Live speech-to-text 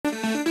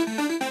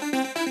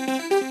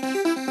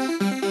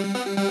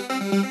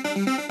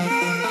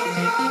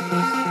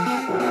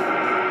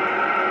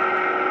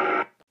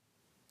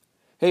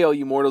Hey, all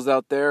you mortals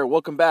out there,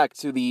 welcome back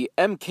to the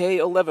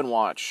MK11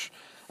 Watch.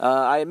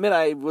 I admit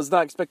I was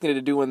not expecting to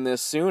do one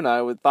this soon.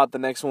 Thought the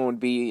next one would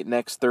be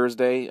next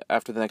Thursday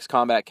after the next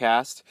Combat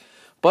Cast.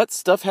 But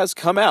stuff has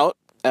come out,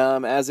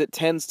 as it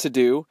tends to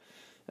do.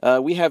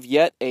 We have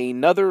yet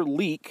another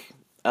leak.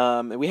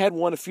 We had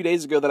one a few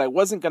days ago that I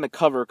wasn't going to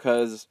cover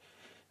because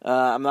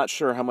I'm not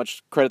sure how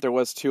much credit there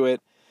was to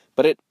it.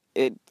 But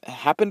it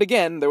happened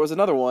again. There was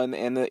another one,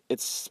 and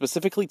it's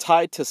specifically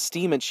tied to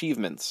Steam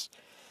achievements.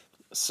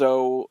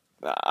 So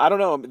I don't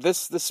know.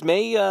 This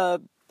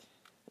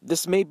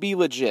may be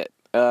legit.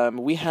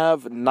 We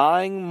have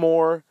 9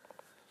 more.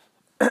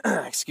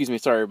 Excuse me,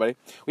 sorry everybody.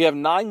 We have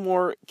 9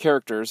 more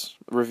characters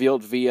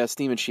revealed via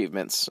Steam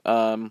achievements,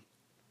 and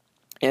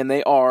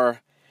they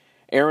are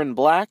Erron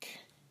Black,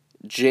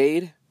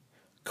 Jade,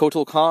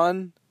 Kotal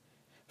Khan,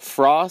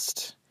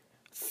 Frost,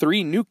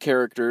 3 new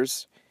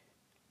characters,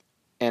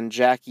 and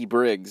Jacqui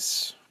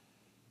Briggs.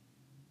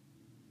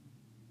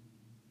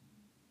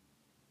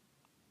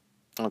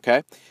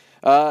 Okay,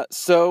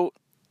 so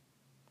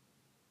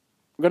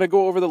I'm going to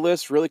go over the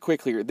list really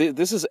quickly.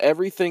 This is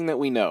everything that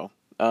we know,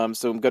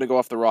 so I'm going to go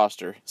off the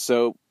roster.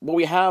 So what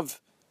we have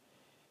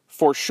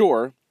for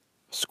sure: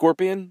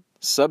 Scorpion,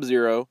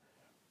 Sub-Zero,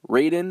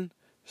 Raiden,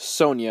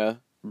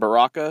 Sonya,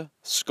 Baraka,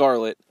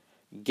 Scarlet,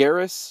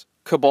 Geras,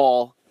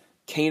 Kabal,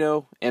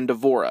 Kano, and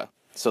D'Vorah.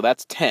 So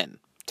that's 10.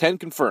 10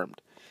 confirmed.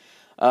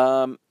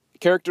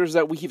 Characters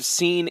that we have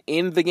seen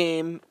in the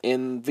game,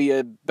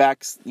 via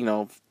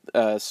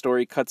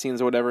story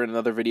cutscenes or whatever in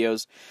other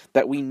videos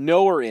that we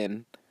know are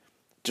in,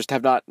 just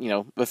have not,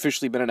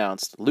 officially been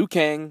announced. Liu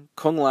Kang,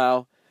 Kung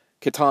Lao,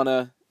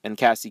 Kitana, and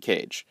Cassie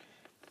Cage.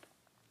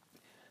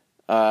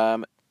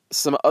 Some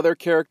other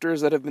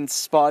characters that have been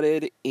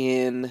spotted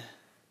in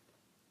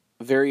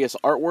various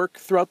artwork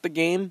throughout the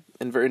game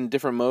in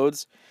different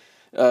modes.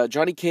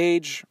 Johnny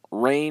Cage,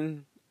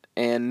 Rain,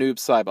 and Noob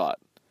Saibot.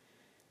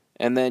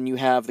 And then you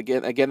have, the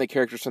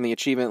characters from the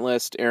achievement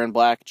list: Erron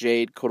Black,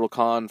 Jade, Kotal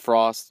Khan,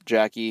 Frost,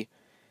 Jacqui,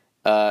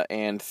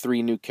 and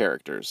 3 new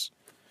characters.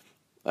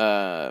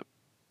 That's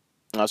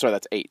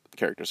 8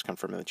 characters come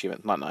from an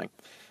achievement, not 9.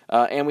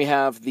 And we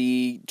have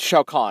the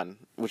Shao Kahn,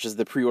 which is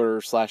the pre-order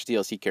 /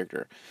 DLC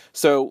character.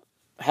 So,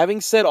 having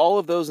said all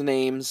of those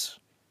names,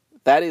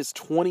 that is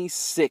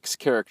 26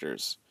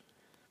 characters.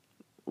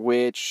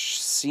 Which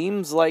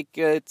seems like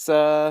it's,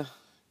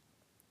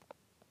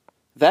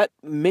 that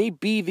may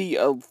be the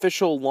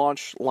official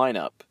launch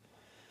lineup.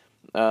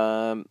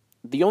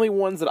 The only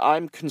ones that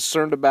I'm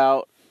concerned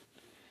about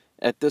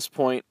at this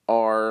point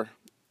are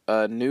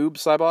Noob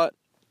Saibot.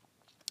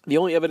 The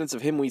only evidence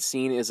of him we've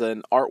seen is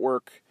an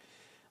artwork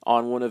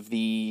on one of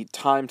the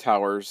time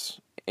towers,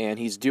 and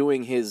he's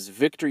doing his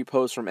victory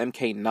pose from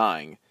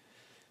MK9.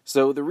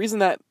 So the reason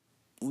that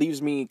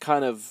leaves me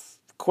kind of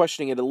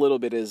questioning it a little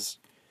bit is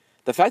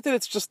the fact that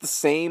it's just the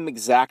same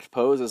exact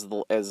pose as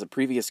the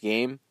previous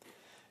game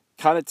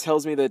kind of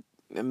tells me that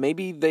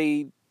maybe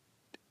they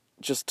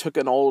just took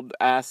an old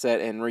asset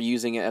and were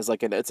using it as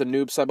it's a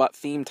Noob Saibot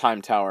theme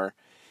time tower,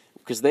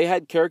 because they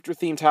had character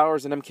theme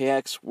towers in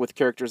MKX with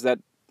characters that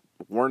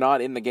were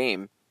not in the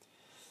game.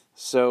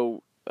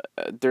 So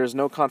there's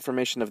no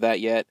confirmation of that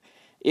yet.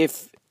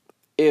 If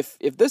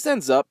this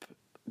ends up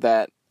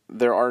that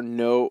there are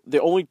the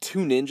only 2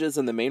 ninjas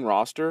in the main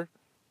roster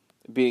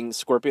being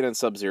Scorpion and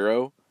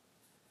Sub-Zero,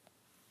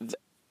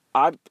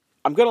 I'm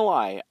gonna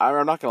lie.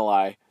 I'm not gonna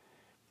lie.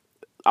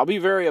 I'll be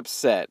very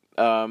upset.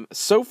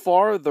 So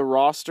far, the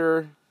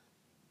roster,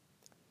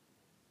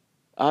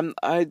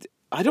 I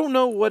don't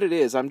know what it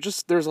is.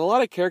 There's a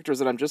lot of characters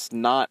that I'm just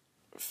not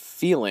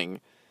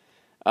feeling.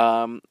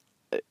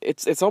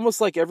 It's almost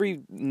like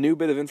every new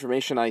bit of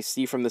information I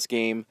see from this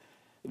game,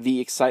 the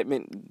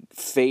excitement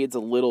fades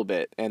a little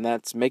bit, and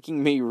that's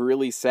making me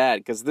really sad,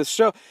 because this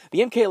show,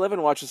 the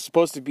MK11 Watch, is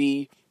supposed to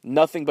be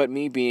nothing but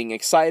me being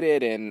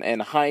excited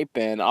and hype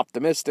and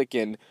optimistic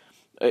and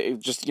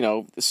just,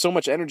 so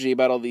much energy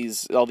about all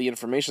the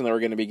information that we're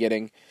going to be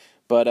getting.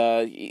 But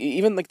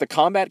even the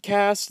combat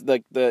cast,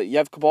 you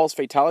have Kabal's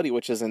fatality,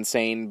 which is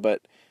insane,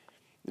 but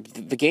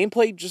the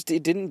gameplay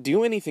it didn't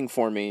do anything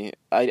for me.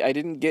 I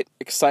didn't get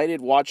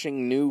excited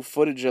watching new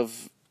footage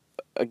of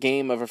a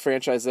game of a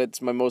franchise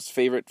that's my most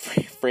favorite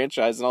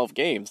franchise in all of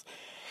games.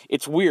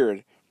 It's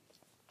weird.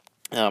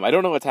 I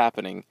don't know what's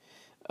happening.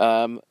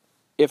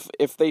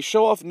 If they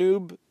show off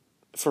Noob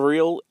for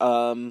real,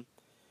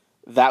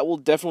 that will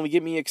definitely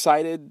get me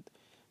excited.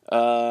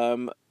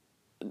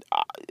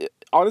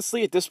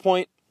 Honestly, at this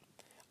point,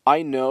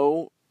 I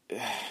know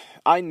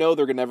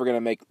they're never going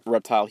to make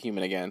Reptile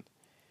human again.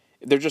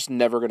 They're just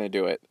never going to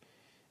do it.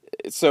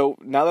 So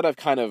now that I've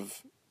kind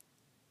of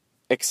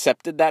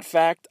accepted that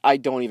fact, I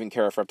don't even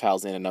care if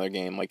Reptile's in another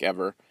game,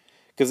 ever.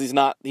 Because he's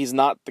not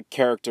the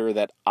character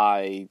that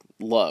I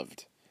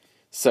loved.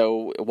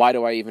 So why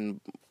even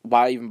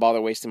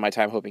bother wasting my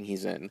time hoping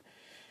he's in?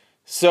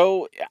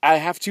 So I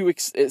have to.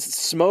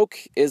 Smoke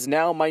is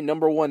now my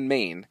number 1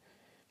 main,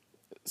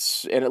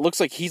 and it looks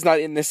like he's not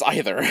in this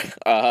either.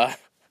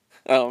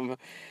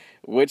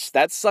 Which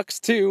that sucks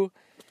too.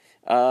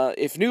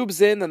 If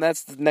Noob's in, then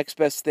that's the next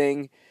best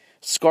thing.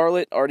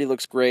 Scarlet already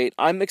looks great.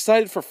 I'm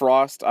excited for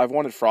Frost. I've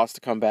wanted Frost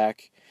to come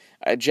back.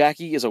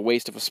 Jackie is a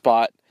waste of a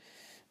spot.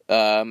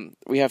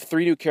 We have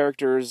 3 new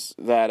characters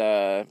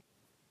that,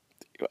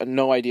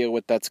 no idea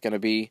what that's going to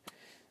be.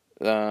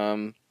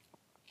 And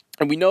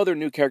we know they're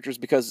new characters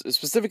because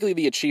specifically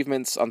the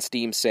achievements on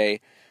Steam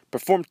say,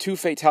 perform 2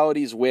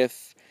 fatalities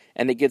with,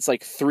 and it gets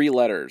like 3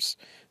 letters.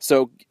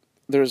 So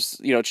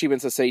there's,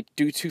 achievements that say,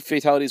 do 2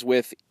 fatalities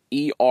with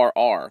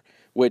ERR,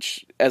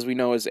 which, as we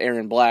know, is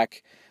Aaron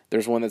Black.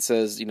 There's one that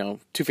says,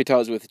 2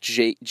 fatalities with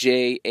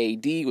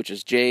JAD, which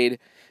is Jade,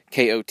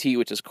 KOT,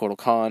 which is Kotal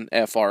Khan,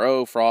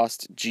 FRO,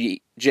 Frost,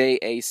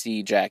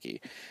 JAC,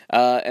 Jackie.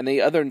 And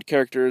the other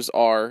characters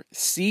are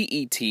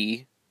CET,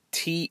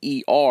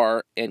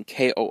 TER, and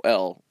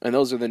KOL. And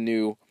those are the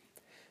new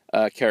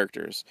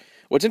characters.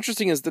 What's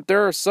interesting is that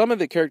there are some of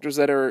the characters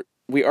that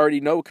we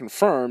already know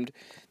confirmed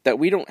that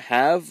we don't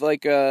have,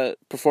 like,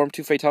 perform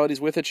 2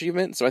 fatalities with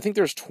achievement. So I think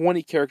there's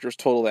 20 characters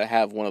total that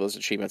have one of those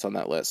achievements on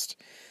that list.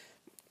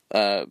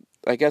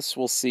 I guess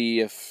we'll see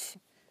if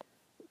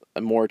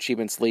more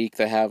achievements leak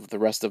that have the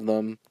rest of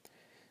them.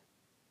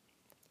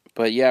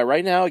 But yeah,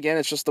 right now, again,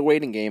 it's just the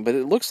waiting game. But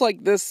it looks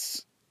like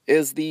this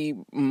is the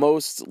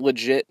most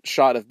legit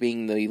shot of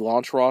being the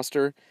launch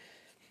roster.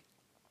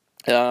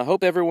 I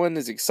hope everyone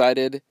is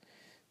excited.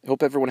 I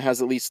hope everyone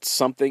has at least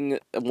something,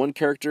 1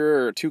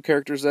 character or 2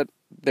 characters that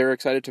they're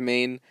excited to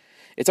main.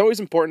 It's always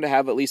important to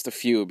have at least a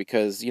few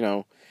because,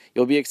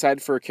 you'll be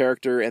excited for a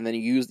character and then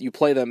you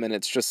play them and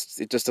it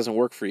just doesn't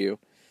work for you.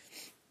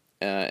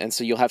 And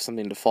so you'll have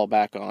something to fall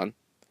back on.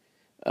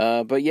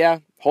 But yeah,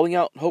 holding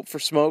out hope for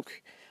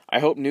Smoke. I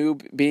hope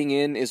Noob being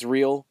in is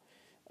real.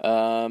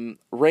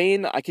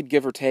 Rain, I could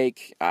give or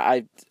take.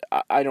 I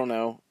don't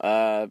know.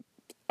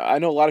 I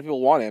know a lot of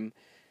people want him.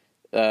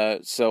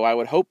 So I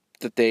would hope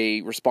that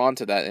they respond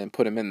to that and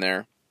put him in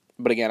there.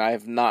 But again,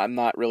 I'm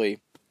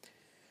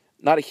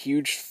not a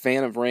huge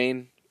fan of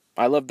Rain.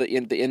 I love the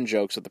in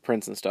jokes with the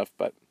prince and stuff,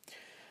 but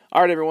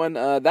alright everyone,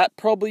 that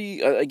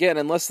probably, again,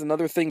 unless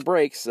another thing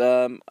breaks,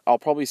 I'll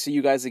probably see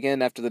you guys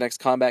again after the next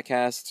Combat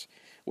Cast,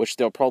 which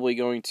they're probably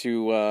going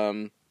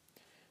to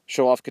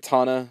show off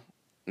Katana,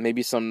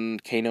 maybe some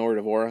Kano or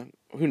D'Vorah,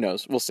 who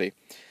knows, we'll see.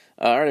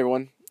 Alright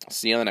everyone, I'll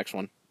see you on the next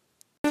one.